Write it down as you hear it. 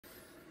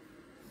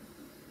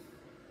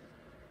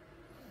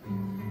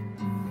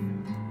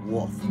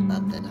wolf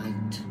of the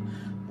night,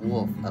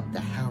 wolf of the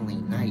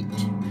howling night.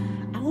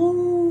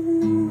 Ow!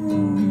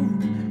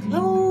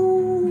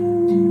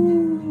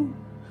 Ow!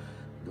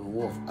 The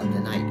wolf of the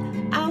night.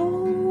 Ow!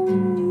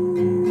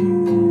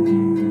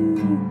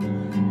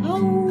 Ow!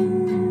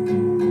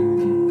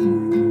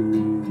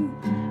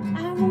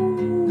 Ow!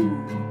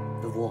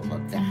 The wolf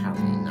of the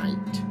howling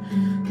night.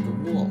 The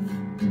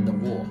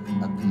wolf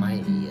of the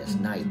mightiest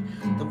night.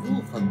 The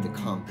wolf of the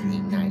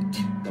conquering night.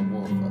 The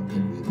wolf of the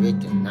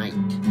religion night.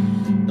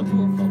 The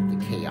wolf of the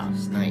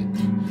chaos night.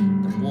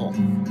 The wolf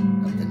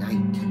of the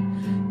night.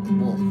 The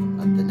wolf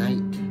of the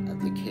night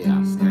of the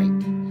chaos night.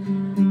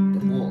 The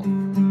wolf of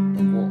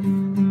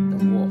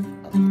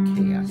the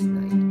chaos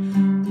night.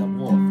 The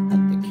wolf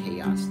of the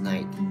chaos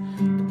night.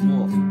 The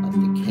wolf of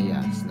the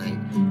chaos night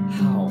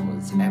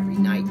howls every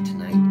night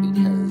tonight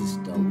because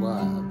the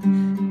love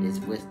is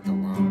with the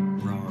wrong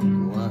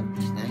love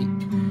tonight.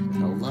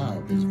 The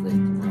love is with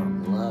the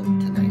wrong love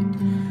tonight.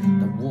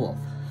 The wolf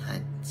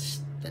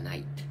hunts the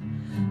night.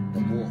 The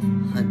wolf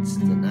hunts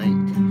the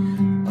night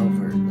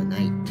over the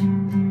night,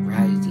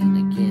 rising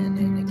again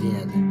and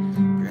again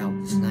throughout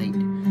this night.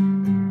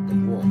 The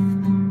wolf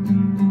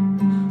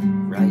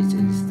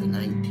rises the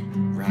night,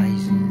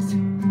 rises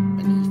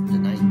beneath the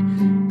night.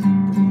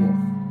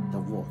 The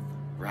wolf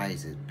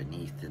rises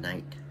beneath the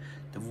night.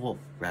 The wolf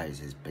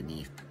rises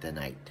beneath the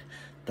night.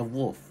 The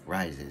wolf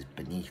rises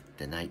beneath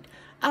the night.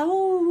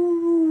 Ow!